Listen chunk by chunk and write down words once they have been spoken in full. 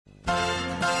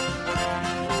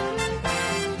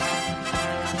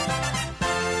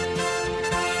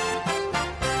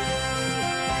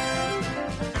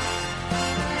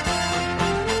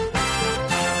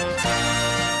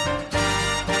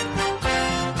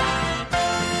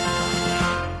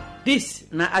This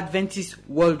na Adventist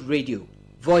World Radio,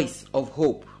 Voice of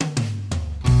Hope.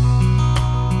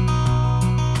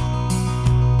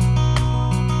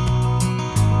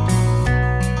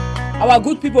 Our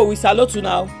good people, we salute you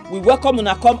now. We welcome you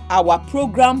come our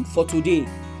program for today.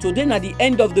 Today na the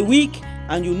end of the week,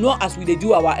 and you know as we dey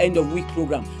do our end of week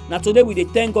program. Now today we dey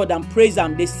thank God and praise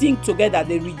Him. They sing together,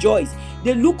 they rejoice.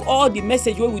 They look all the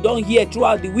message wey we don hear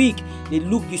throughout the week. They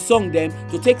look the song them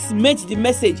to take cement the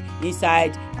message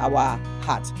inside our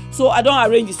heart. So I don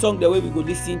arrange the song the way we go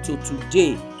listen to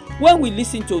today. When we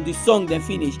listen to the song then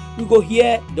finish, we go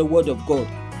hear the word of God.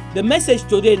 The message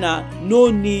today na no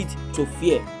need to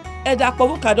fear. Elder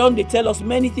Akpobuka don dey tell us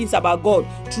many things about God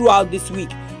throughout this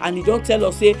week, and he don tell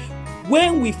us say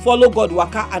when we follow God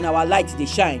waka and our light dey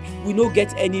shine, we no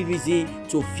get any reason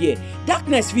to fear.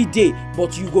 Darkness fit dey,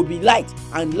 but you go be light,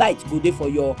 and light go dey for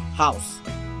your house.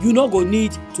 You no go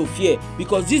need to fear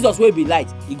because Jesus will be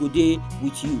light, he go dey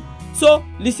with you. So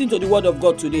listen to the word of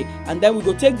God today, and then we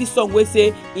go take this song wey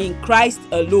say in Christ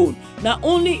alone. Now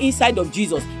only inside of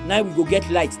Jesus now we go get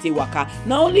light stay waka.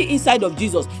 Now only inside of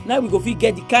Jesus now we go fit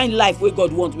get the kind life wey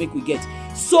God want make we get.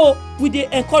 So we dey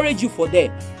encourage you for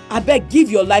there. Abeg give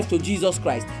your life to Jesus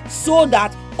Christ so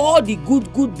that all the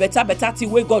good better thing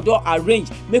wey God don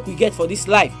arrange make we get for this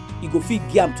life, he go fit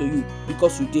give am to you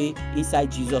because you dey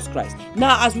inside Jesus Christ.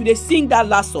 Now as we dey sing that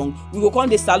last song, we go come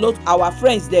dey salute our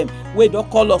friends them wey don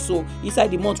call us so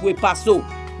inside the month wey pass. So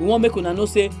we wan make una know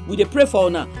say we dey pray for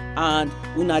una and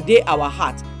una dey our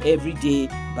heart every day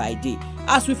by day.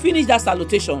 As we finish that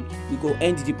salutation, we go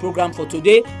end the program for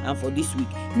today and for this week.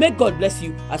 May God bless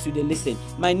you as you dey listen.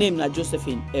 My name na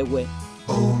Josephine Ewe.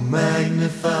 Oh,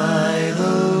 magnify the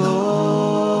Lord.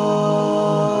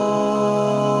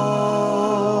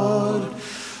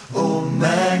 Oh,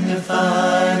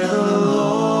 magnify the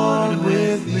Lord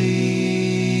with me.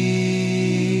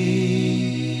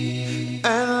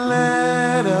 And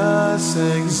let us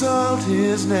exalt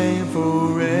his name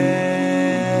forever.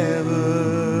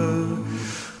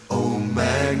 Oh,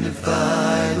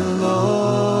 magnify the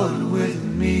Lord with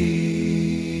me.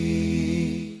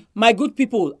 My good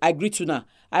people, I greet una.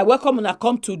 I welcome una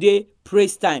come today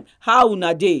praise time. How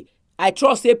una dey? I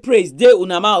trust say praise dey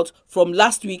una mouth from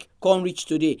last week come reach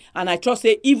today. And I trust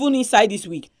say even inside this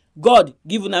week, God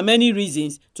give una many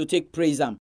reasons to take praise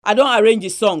am. I don arrange the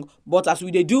song, but as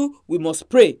we dey do, we must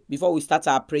pray before we start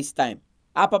our praise time.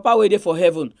 Our Papa wey dey for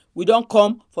heaven, we don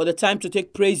come for the time to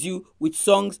take praise you with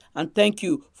songs and thank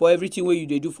you for everything wey you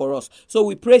dey do for us. So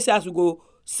we pray say as we go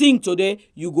sing today,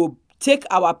 you go take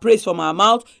our praise from our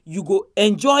mouth, you go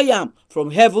enjoy am from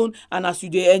heaven, and as you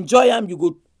dey enjoy am, you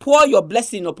go pour your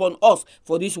blessing upon us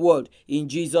for this world in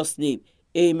Jesus' name.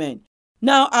 Amen.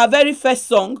 Now our very first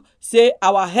song say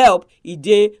our help is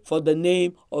dey for the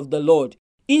name of the Lord.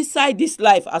 Inside this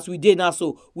life as we dey now,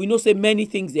 so we know say many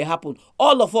things dey happen.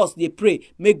 All of us dey pray,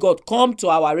 may God come to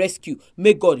our rescue,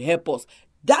 may God help us.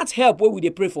 That help wey we dey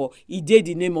pray for, e dey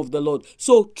the name of the Lord.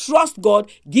 So trust God,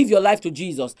 give your life to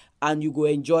Jesus, and you go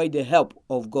enjoy the help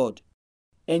of God.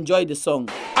 Enjoy the song.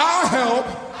 Our help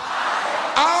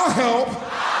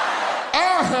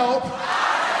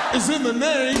is in the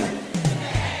name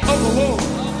of the Lord.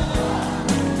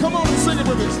 Come on and sing it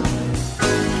with us.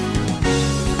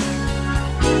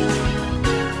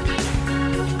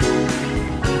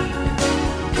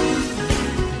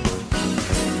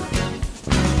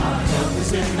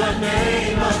 In the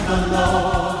name of the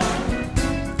Lord,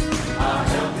 our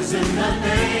help is in the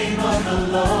name of the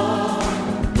Lord.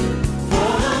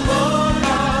 For the Lord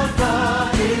our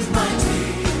God is mighty.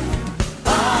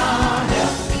 Our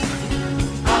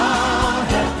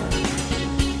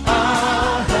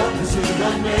help is in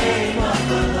the name of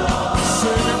the Lord.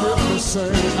 Sing it with me,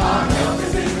 sing. Our help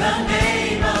is in the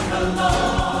name of the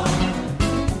Lord.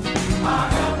 Our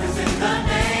help is in the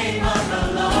name of the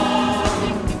Lord.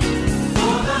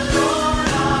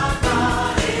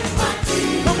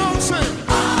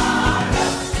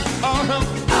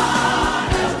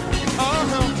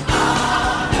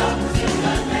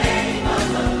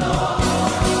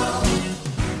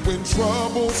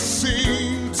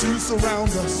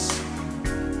 Surround us.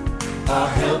 Our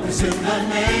help is in the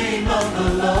name of the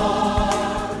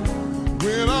Lord.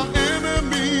 When our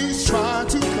enemies try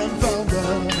to confound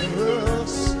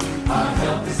us, our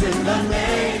help is in the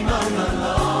name of the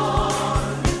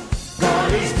Lord.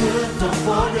 God is good, don't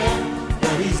forget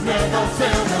that He's never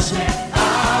failed us yet.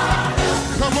 Our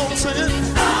help. Come on, say it.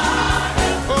 Our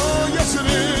help. Oh, yes it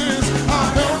is. Our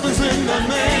help is in the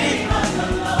name of the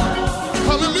Lord.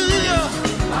 Hallelujah.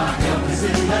 Our help is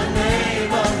in the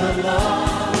name of the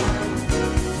Lord.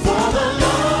 For the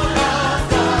Lord our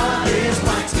God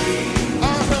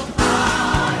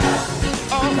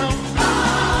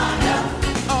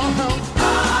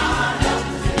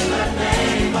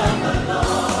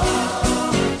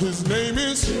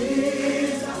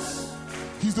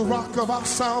of our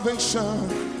salvation.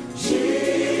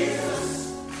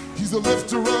 Jesus. He's the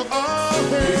lifter of our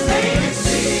heads.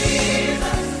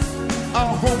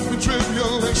 Our hope in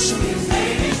tribulation.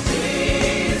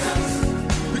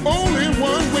 The only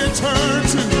one we turn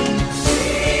to.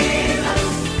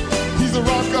 He's the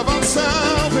rock of our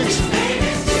salvation.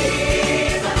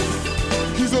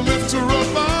 He's the lifter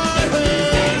of our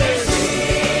heads.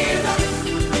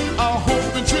 Our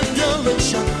hope in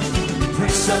tribulation.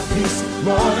 Prince of Peace,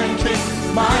 Lord and King,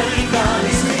 mighty God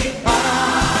is He.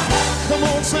 Come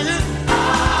on, sing it.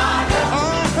 Our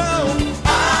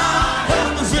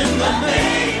help is in the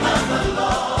name of the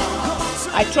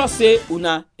Lord. I trust say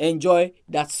una enjoy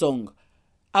that song.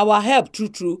 Our help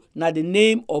true na the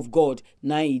name of God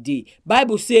na e dey.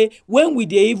 Bible say when we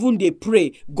dey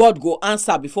pray, God go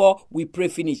answer before we pray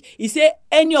finish. He say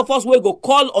any of us wey go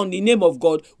call on the name of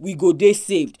God, we go dey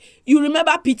saved. You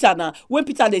remember Peter now, when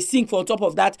Peter dey sing for on top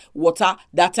of that water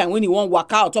that time when he wan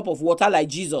waka on top of water like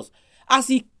Jesus. As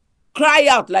he cry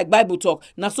out like Bible talk,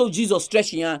 na so Jesus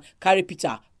stretch him hand, carry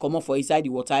Peter comot for inside the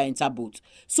water, enter boat.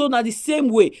 So na the same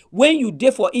way, when you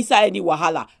dey for inside any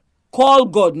wahala, call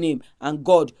God name and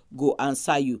God go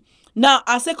answer you. Now,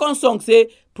 our second song say,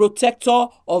 protector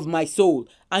of my soul.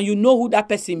 And you know who that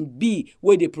person be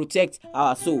where they protect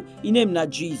our soul. His name na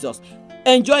Jesus.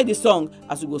 Enjoy the song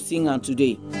as we go sing on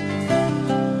today.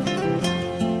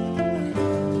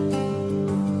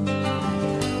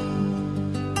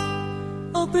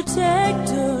 Oh,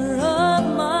 protector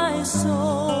of my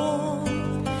soul,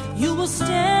 you will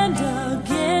stand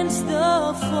against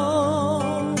the foe.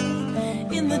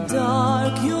 In the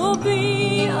dark, you'll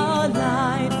be a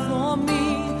light for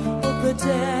me, oh,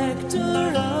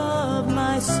 protector of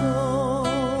my soul.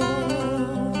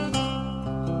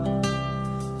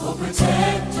 Oh,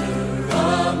 protector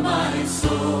of my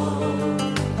soul,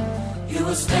 you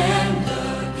will stand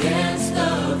against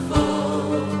the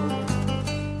foe.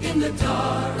 In the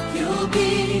dark, you'll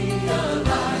be a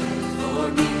light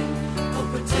for me, oh,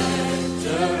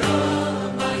 protector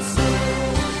of my soul.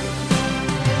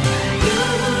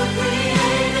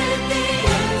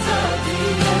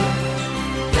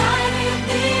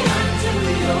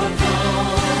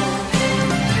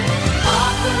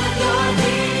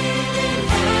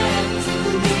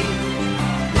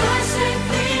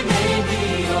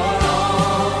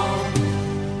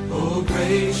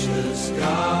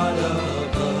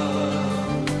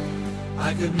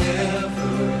 I could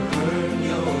never earn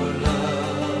your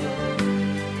love.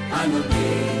 I'm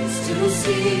amazed to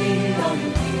see all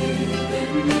you give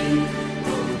in me,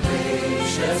 oh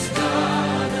gracious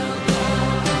God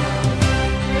above.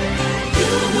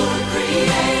 You who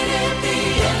created the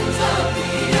ends of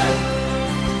the earth,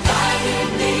 guided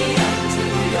me unto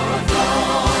your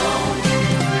throne,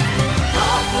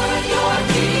 offered your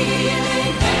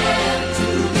healing hand to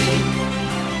me,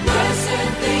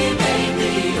 mercifully made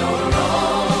me your own.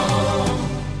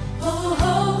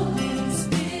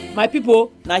 My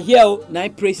people, na here na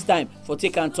praise time for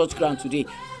take and touch ground today.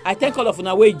 I thank all of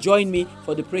una wey join me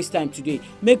for the praise time today.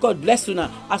 May God bless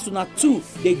una as una too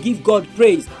dey give God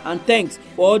praise and thanks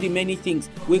for all the many things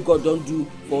wey God don do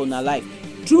for una life.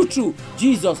 True,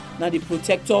 Jesus na the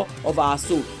protector of our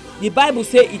soul. The Bible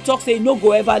say, he talk say, he no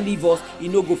go ever leave us, he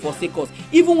no go forsake us.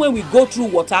 Even when we go through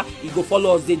water, he go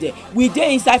follow us there. We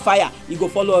dey inside fire, he go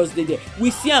follow us there. We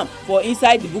see him for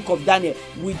inside the book of Daniel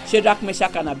with Shadrach,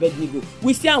 Meshach and Abednego.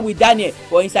 We see him with Daniel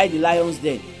for inside the lions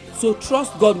den. So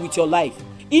trust God with your life.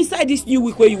 Inside this new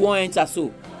week where you wan enter,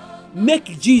 so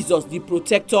make Jesus the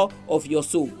protector of your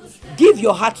soul. Give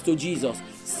your heart to Jesus.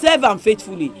 Serve am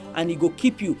faithfully and he go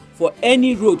keep you for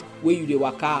any road where you dey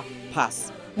waka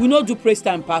pass. We no do praise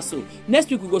time pass so. Next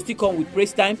week we go still come with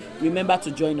praise time. Remember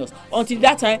to join us. Until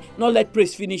that time, not let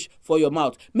praise finish for your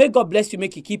mouth. May God bless you,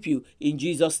 make he keep you. In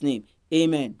Jesus' name,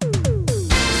 amen.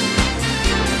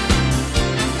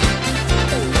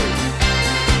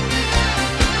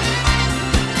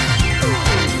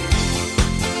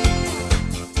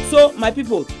 So my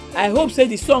people, I hope say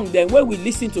the song then wey we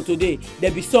listen to today,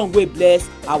 there be song wey bless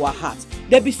our heart.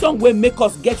 There be song wey make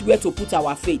us get where to put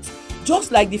our faith.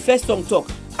 Just like the first song talk,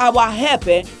 our help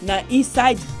na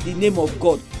inside the name of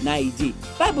God na e dey.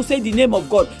 Bible say the name of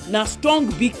God na strong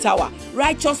big tower.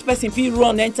 Righteous person fit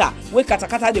run enter wey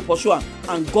katakata dey pursue am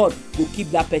and God go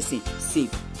keep that person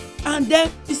safe. And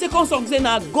then the second song say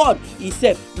na God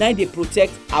himself na dey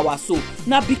protect our soul.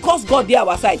 Na because God dey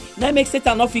our side na make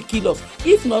Satan no fit kill us.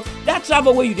 If not, that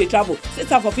travel wey you dey travel,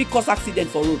 Satan for fit cause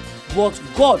accident for road. But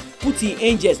God put him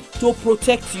angels to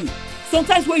protect you.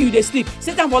 Sometimes when you dey sleep,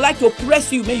 Satan for like to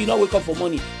press you, make you not wake up for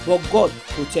morning, but God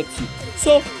protects you.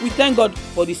 So we thank God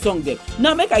for the song there.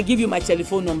 Now make I give you my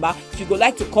telephone number. If you go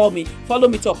like to call me, follow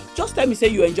me talk, just tell me say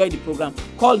you enjoy the program.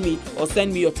 Call me or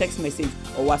send me your text message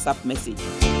or WhatsApp message.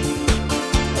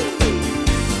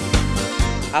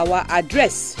 Our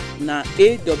address na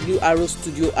AWR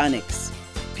Studio Annex,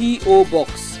 P.O.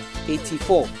 Box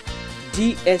 84,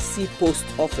 DSC Post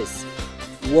Office,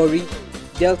 Warri,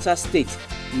 Delta State,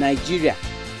 Nigeria.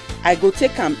 I go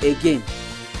take am again.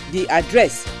 The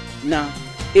address na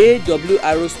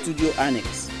AWR Studio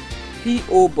Annex,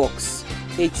 P.O. Box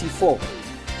 84,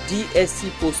 DSC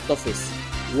Post Office,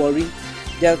 Warri,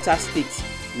 Delta State,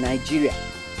 Nigeria.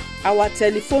 Our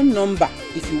telephone number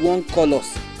if you wan call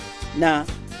us na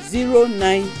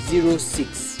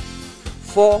 0906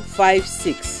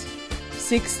 456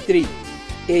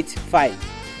 6385.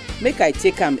 Make I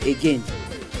take am again.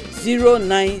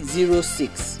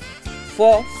 0906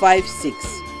 456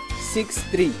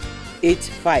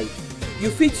 6385. You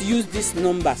fit use this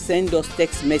number send us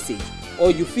text message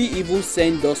or you fit even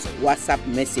send us WhatsApp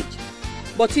message.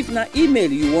 But if na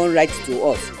email you wan write to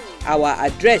us, our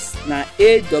address na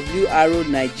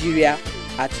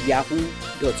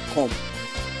awronigeria@yahoo.com.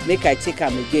 Make I take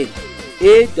am again.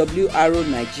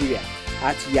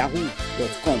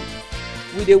 awronigeria@yahoo.com.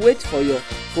 We dey wait for your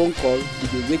phone call, we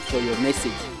dey wait for your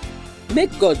message.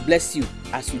 Make God bless you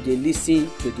as you dey listen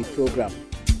to the program.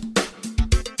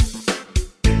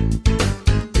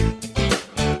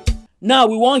 Now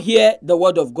we wan hear the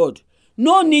word of God.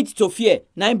 No need to fear.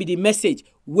 Na be the message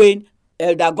when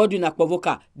Elder Godwin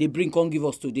Akpovoka dey bring come give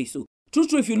us today. So true,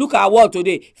 if you look at our world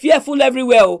today, fearful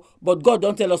everywhere, but God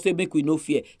don't tell us to make we no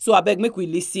fear. So I beg make we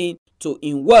listen to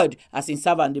in word as in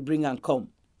servant they bring and come.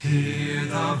 Hear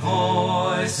the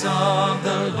voice of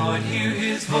the Lord, hear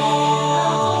his voice.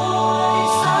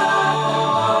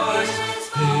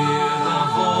 Hear the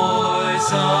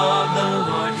voice of the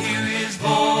Lord, hear his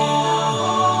voice.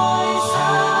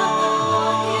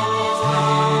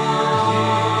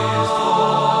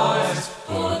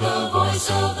 For the voice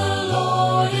of the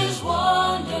Lord is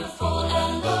wonderful,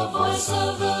 and the voice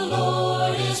of the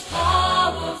Lord is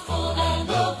powerful, and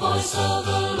the voice of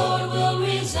the Lord will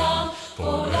resound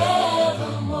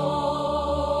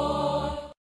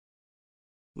forevermore.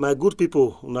 My good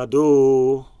people,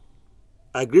 Nado,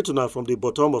 I greet una from the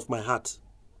bottom of my heart.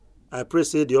 I pray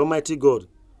say the Almighty God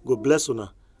go bless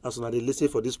una as una dey listen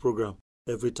for this program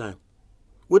every time.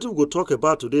 What we go talk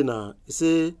about today now is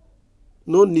say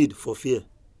no need for fear.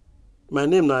 My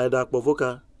name na Elder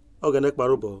Akpovoka Oganek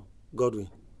Barobo Godwin.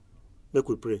 Make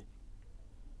we pray.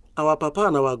 Our Papa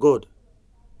and our God,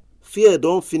 fear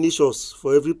don't finish us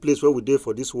for every place where we dey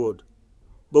for this world.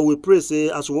 But we pray say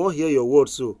as we won't hear your word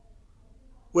so,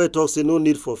 where it talks say no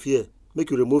need for fear, make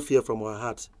you remove fear from our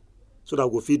heart so that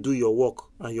we fit do your work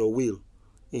and your will.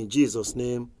 In Jesus'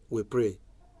 name we pray.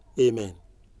 Amen.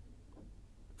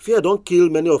 Fear don't kill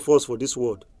many of us for this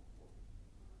world.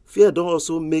 Fear don't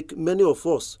also make many of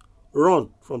us run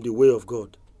from the way of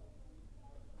God.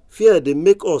 Fear they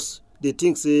make us they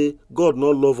think say God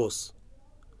not love us.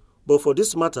 But for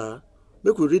this matter,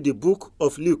 make we read the book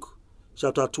of Luke,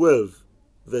 chapter 12,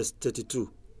 verse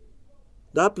 32.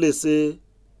 That place say,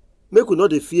 make we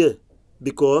not dey fear,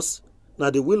 because na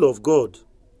the will of God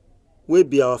will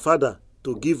be our Father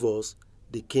to give us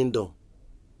the kingdom.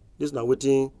 This na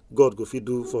wetin God go fit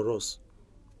do for us.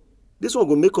 This one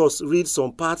go make us read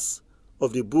some parts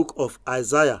of the book of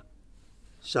Isaiah,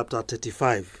 chapter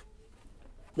 35.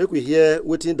 Make we hear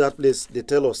wetin that place they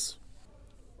tell us.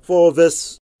 For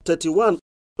verse 31,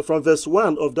 from verse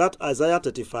 1 of that Isaiah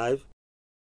 35,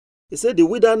 it said the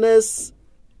wilderness,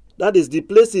 that is the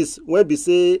places where be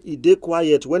say e dey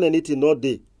quiet when anything not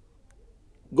dey.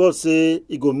 God say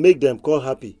he go make them call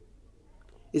happy.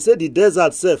 He said the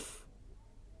desert self,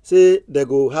 say they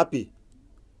go happy.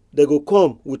 They go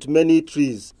come with many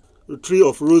trees, a tree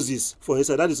of roses for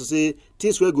inside. That is to say,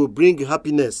 things will go bring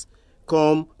happiness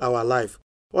come our life.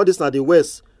 All this are the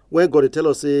words when God tell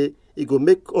us say it go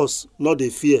make us not dey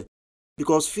fear.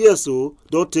 Because fear so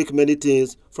don't take many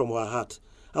things from our heart.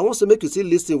 I want to make you still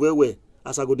listen well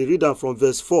as I go to read them from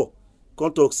verse 4.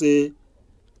 Come talk say,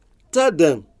 tell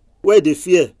them where they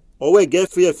fear or where get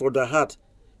fear for their heart.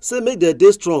 Say make their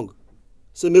day strong.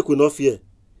 Say make we not fear.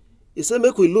 He say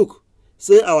make we look.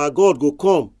 Say our God go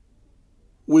come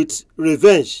with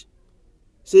revenge.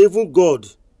 Say even God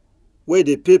where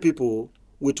they pay people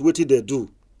with what they do.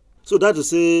 So that to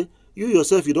say you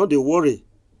yourself you don't dey worry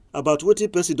about what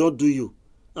person don't do you.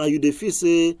 And you dey feel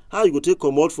say how you go take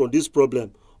come out from this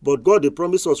problem. But God they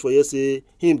promise us for you say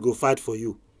him go fight for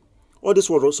you. All this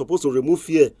was supposed to remove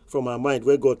fear from our mind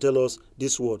when God tell us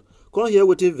this word. Come here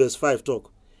with verse 5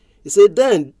 talk. He said,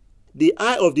 then the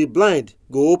eye of the blind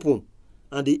go open,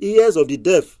 and the ears of the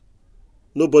deaf,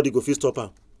 nobody go fit stop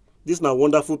am. This na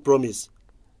wonderful promise.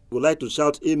 We would like to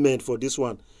shout amen for this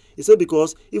one. He said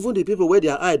because even the people where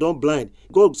their eye don't blind,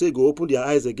 God say go open their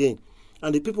eyes again.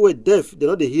 And the people where deaf, they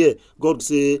not they hear, God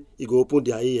say he go open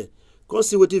their ear. Come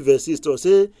see what the verse is to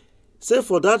say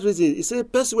for that reason, he say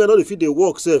person where not the feet they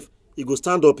walk self, he go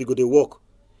stand up, he go they walk.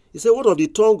 He say what of the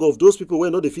tongue of those people where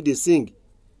not the feet they sing?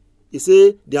 He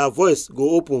say their voice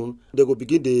go open, they go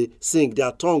begin to sing,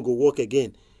 their tongue go walk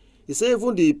again. He say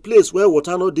even the place where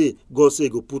water no dey, God say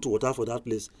go put water for that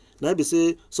place. Now be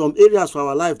say some areas for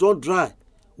our life don't dry.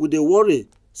 We dey worry.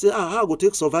 Say how I go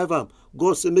take survive am?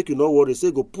 God say make you not worry.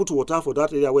 Say go put water for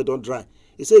that area where don't dry.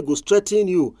 He say go strengthen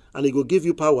you and he go give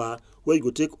you power where you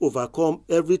go take overcome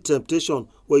every temptation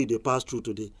where you dey pass through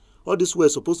today. All this way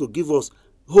is supposed to give us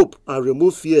hope and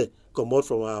remove fear come out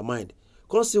from our mind.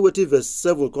 Come see what verse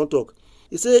 7 come talk.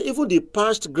 He say even the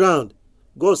parched ground,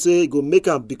 God say go make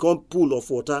am become pool of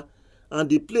water, and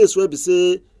the place where be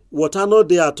say water not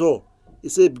there at all, he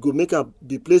say go make am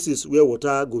be places where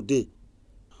water go dey.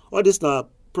 All this na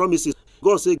promises.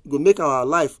 God say go make our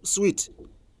life sweet.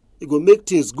 He go make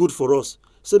things good for us.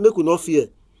 Say make we not fear.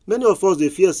 Many of us they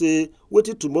fear say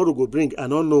wetin tomorrow go bring, I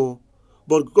don't know.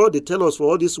 But God they tell us for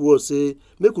all these words say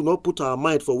make we not put our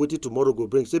mind for wetin tomorrow go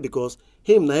bring. Say because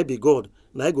him na be God,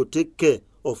 na he go take care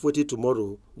of wetin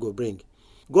tomorrow go bring.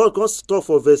 God can stop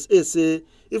for verse 8 say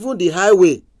even the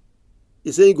highway,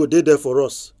 he say he go dey there for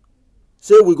us.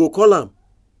 Say we go call him.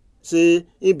 Say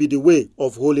he be the way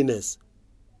of holiness.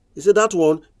 He said that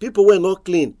one, people who are not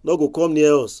clean, not go come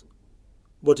near us.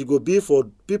 But it go be for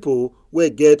people who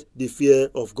get the fear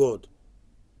of God.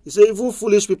 He said even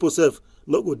foolish people self,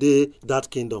 not go dey that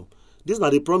kingdom. This is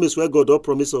not the promise where God don't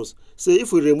promise us. Say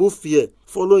if we remove fear,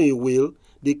 follow his will,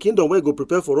 the kingdom where go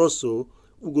prepare for us so,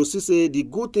 we go see say the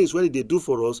good things when they do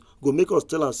for us, go make us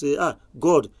tell and say,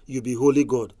 God, you be holy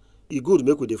God. You good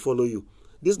make we dey follow you.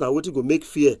 This is not what you go make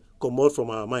fear come out from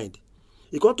our mind.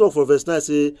 He can't talk for verse 9,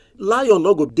 say, lion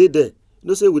not go dey there. You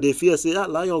know, say with the fear, say,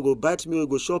 lion go bite me,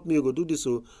 go chop me, go do this.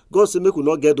 So God say, make we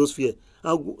not get those fear.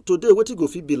 And today, what you go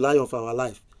fit be lion for our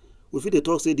life? We fit dey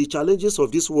talk, say, the challenges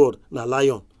of this world, na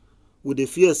lion. With the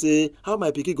fear, say, how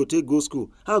my pikin go take go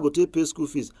school? How I go take pay school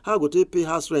fees? How I go take pay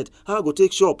house rent? How I go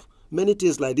take shop? Many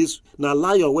things like this. Now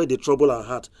lion where they trouble our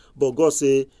heart. But God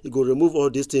say, he go remove all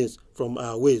these things from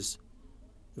our ways.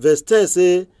 Verse 10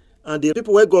 say, and the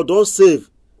people where God don't save,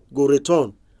 go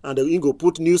return, and he go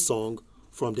put new song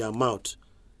from their mouth.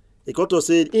 He got to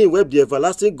say, in web the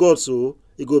everlasting God, so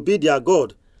he go be their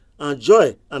God, and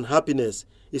joy and happiness.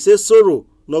 He says sorrow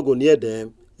not go near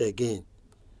them again.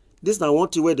 This is one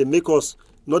thing where they make us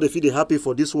not feel happy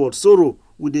for this world. Sorrow,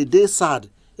 we dey sad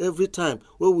every time.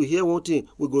 When we hear one thing,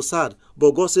 we go sad.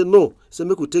 But God say no. Say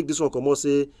make we take this one come out.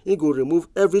 Say he go remove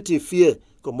everything fear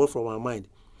come out from our mind.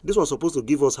 This was supposed to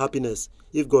give us happiness.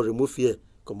 If God remove fear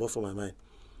come out from our mind.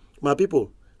 My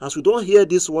people, as we don't hear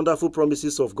these wonderful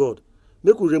promises of God,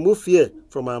 make we remove fear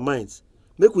from our minds.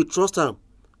 Make we trust him,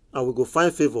 and we go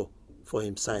find favor for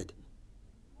him side.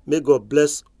 May God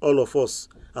bless all of us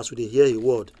as we hear his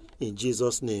word in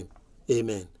Jesus' name.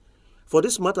 Amen. For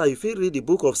this matter, if you read the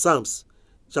book of Psalms,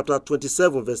 chapter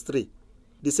 27, verse 3,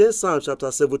 the same Psalm,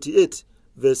 chapter 78,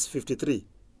 verse 53,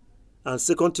 and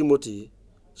 2 Timothy,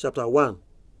 chapter 1,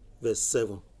 verse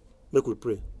 7. Make we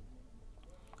pray.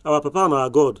 Our Papa and our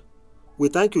God, we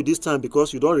thank you this time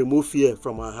because you don't remove fear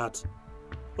from our heart.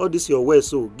 All this your way,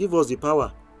 so give us the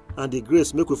power and the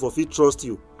grace, make we fulfill trust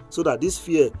you, so that this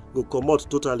fear will come out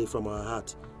totally from our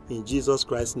heart. In Jesus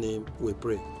Christ's name we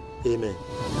pray. Amen.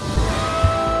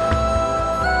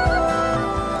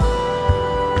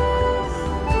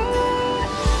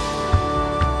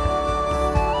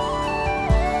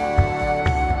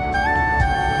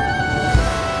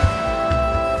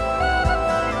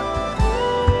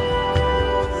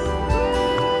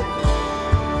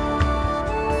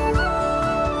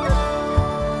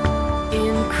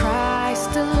 In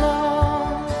Christ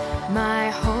alone, my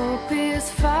hope is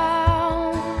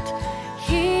found.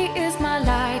 He is my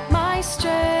light, my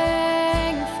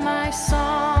strength, my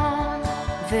song.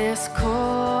 This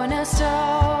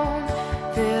cornerstone,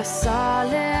 this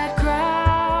solid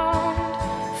ground,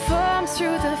 firm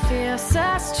through the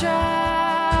fiercest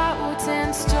drought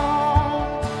and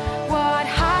storm. What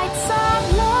heights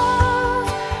of love,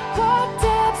 what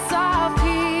depths of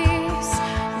peace,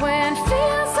 when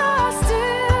fears are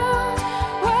stilled,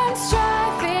 when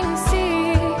striving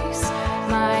cease.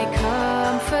 My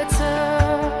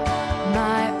comforter,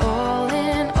 my all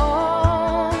in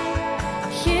all,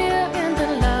 here in the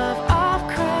love of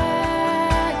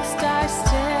Christ I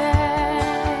stand.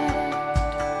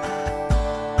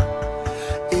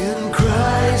 In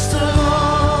Christ alone.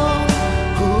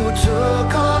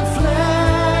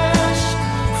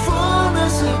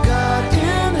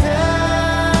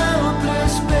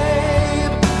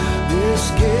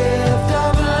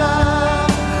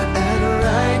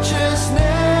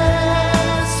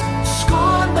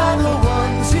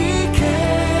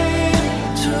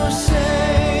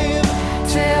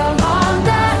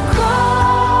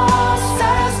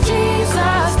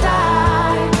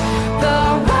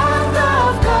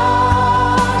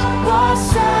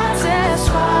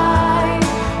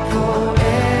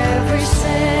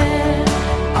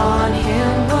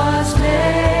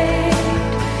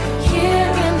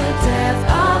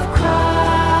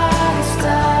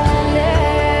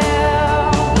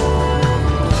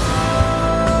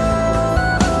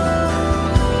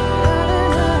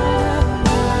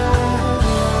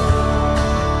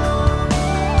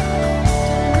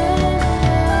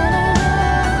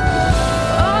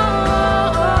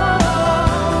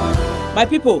 My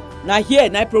people, na here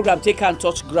na program take and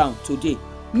touch ground today.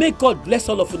 May God bless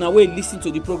all of una wey listen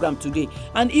to the program today,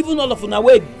 and even all of una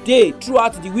wey dey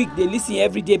throughout the week dey listen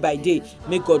every day by day.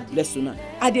 May God bless una.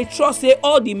 I dey trust say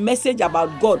all the message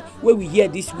about God wey we hear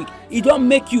this week, e don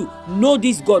make you know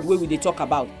this God wey we dey talk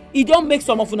about. E don make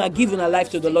some of una give una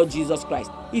life to the Lord Jesus Christ.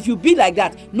 If you be like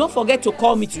that, no forget to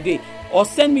call me today or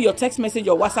send me your text message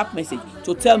or WhatsApp message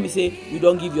to tell me say you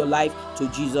don give your life to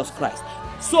Jesus Christ.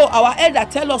 So our elder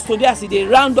tell us today as e dey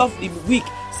round off the week,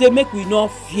 say make we no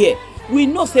fear. We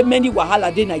know say many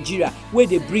wahala dey Nigeria wey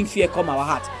dey bring fear come our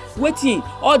heart. Wetin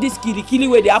all this kili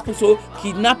wey dey happen, so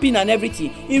kidnapping and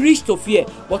everything, e reach to fear.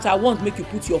 But I want make you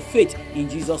put your faith in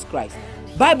Jesus Christ.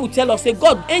 Bible tell us say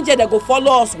God angel that go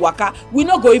follow us waka, we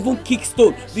no go even kick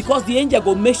stone, because the angel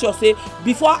go make sure say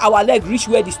before our leg reach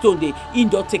where the stone dey, him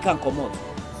don take am comot.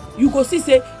 You go see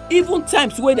say even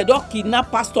times wey they don kidnap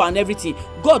pastor and everything,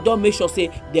 God don make sure say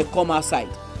they come outside.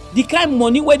 The kind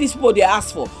money wey these people dey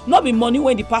ask for, not be money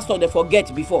when the pastor dey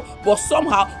forget before, but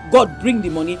somehow God bring the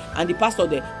money and the pastor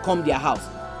dey come their house.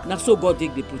 Na so God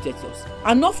take dey protect us.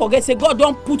 And not forget say God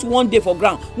don put one day for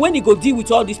ground when he go deal with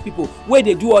all these people wey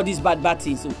dey do all these bad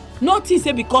things. So not think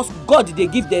say because God dey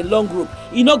give them long rope,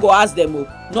 he no go ask them.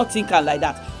 Not think am like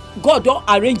that. God don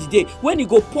arrange the day when he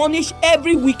go punish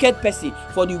every wicked person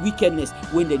for the wickedness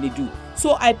when they do.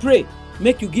 So I pray,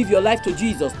 make you give your life to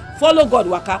Jesus. Follow God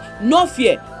waka, no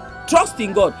fear. Trust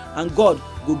in God, and God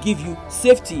will give you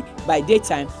safety by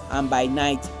daytime and by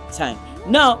night time.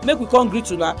 Now, make we come greet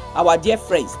una, our dear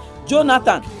friends.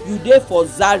 Jonathan, you dey for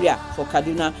Zaria for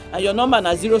Kaduna, and your number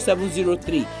na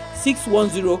 0703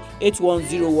 610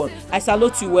 8101. I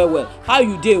salute you well. How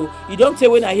you dey? You don't say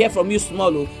when I hear from you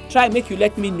small. Try make you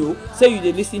let me know. Say you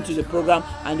dey listen to the program,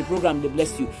 and the program dey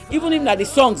bless you. Even if na the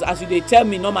songs as you dey tell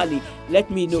me normally, let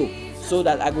me know so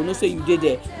that I go know say you dey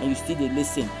there and you still dey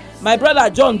listen. My brother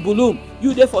John Bulum,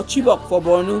 you dey for Chibok for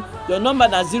Borno. Your number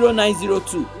na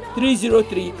 0902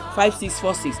 303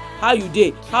 5646. How you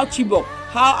dey? How Chibok?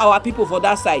 How our people for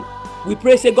that side? We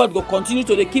pray say God go continue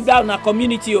to keep that in our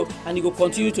community, and he go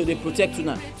continue to protect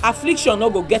una. Affliction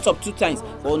no go get up 2 times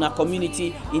for our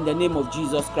community in the name of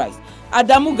Jesus Christ.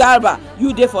 Adamu Garba,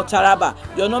 you dey for Taraba.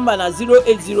 Your number na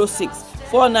 0806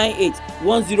 498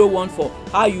 1014.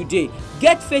 How you dey?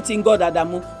 Get faith in God,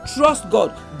 Adamu. Trust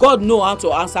God. God know how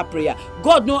to answer prayer.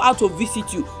 God know how to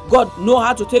visit you. God know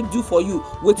how to do for you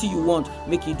wetin you want,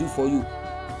 make he do for you.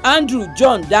 Andrew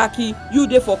John Daki, you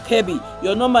dey for Kebbi.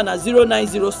 Your number na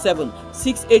 0907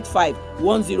 685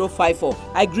 1054.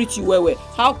 I greet you well.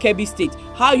 How Kebbi State?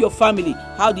 How your family?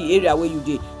 How the area where you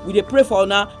dey? We dey pray for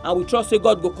una, and we trust say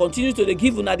God go continue to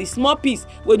give una the small peace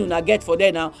when una get for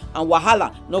there now, and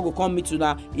wahala no go come meet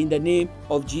una in the name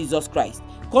of Jesus Christ.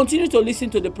 Continue to listen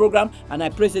to the program, and I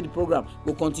pray that the program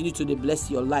will continue to bless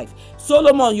your life.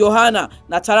 Solomon Johanna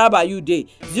na Taraba, you dey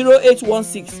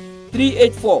 0816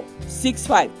 384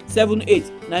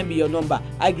 6578. 9 be your number.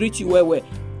 I greet you well.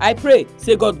 I pray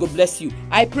say God go bless you.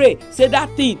 I pray say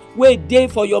that thing wey dey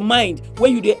for your mind,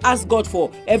 when you dey ask God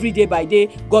for every day by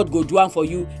day, God go do am for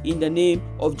you in the name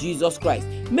of Jesus Christ.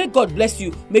 Make God bless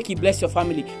you, make he bless your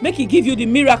family, make he give you the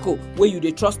miracle where you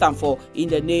dey trust am for in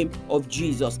the name of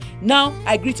Jesus. Now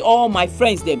I greet all my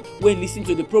friends them wey listen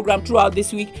to the program throughout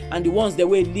this week, and the ones that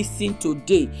will listen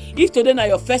today. If today na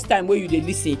your first time where you dey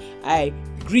listen, I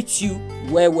greet you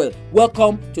well.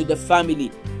 Welcome to the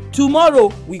family.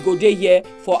 Tomorrow we go dey here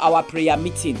for our prayer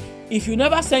meeting. If you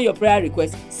never send your prayer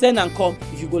request, send and come.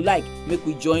 If you go like, make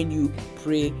we join you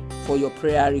pray for your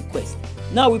prayer request.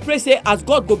 Now we pray say as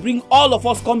God go bring all of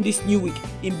us come this new week,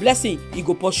 in blessing he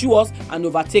go pursue us and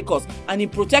overtake us, and in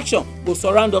protection go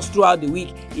surround us throughout the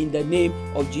week in the name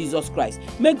of Jesus Christ.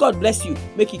 May God bless you,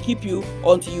 make he keep you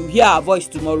until you hear our voice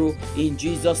tomorrow in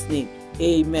Jesus' name.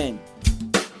 Amen.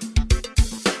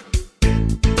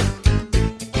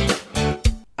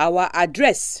 Our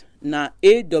address na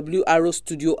AWR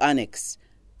Studio Annex,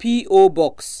 P.O.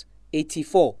 Box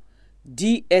 84,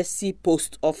 DSC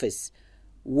Post Office,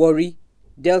 Warri,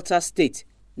 Delta State,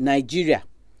 Nigeria.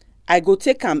 I go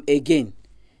take am again.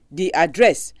 The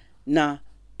address na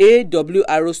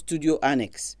AWR Studio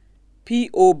Annex,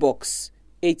 P.O. Box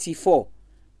 84,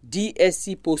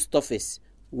 DSC Post Office,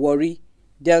 Warri,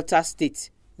 Delta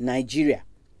State, Nigeria.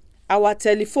 Our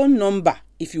telephone number,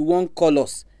 if you wan call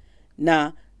us,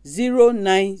 na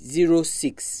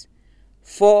 0906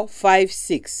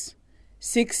 456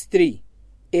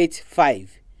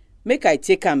 6385. Make I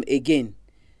take am again.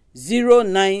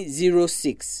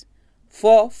 0906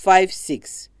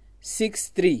 456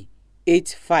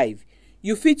 6385.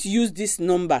 You fit use this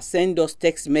number send us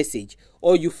text message,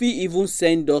 or you fit even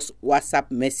send us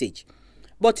WhatsApp message.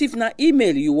 But if na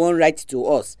email you wan write to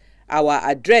us, our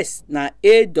address na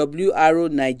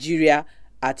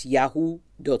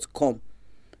awronigeria@yahoo.com.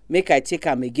 make I take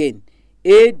am again,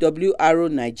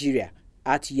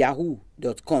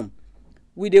 awronigeria@yahoo.com.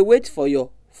 we dey wait for your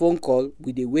phone call,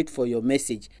 we dey wait for your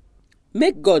message.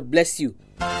 Make God bless you.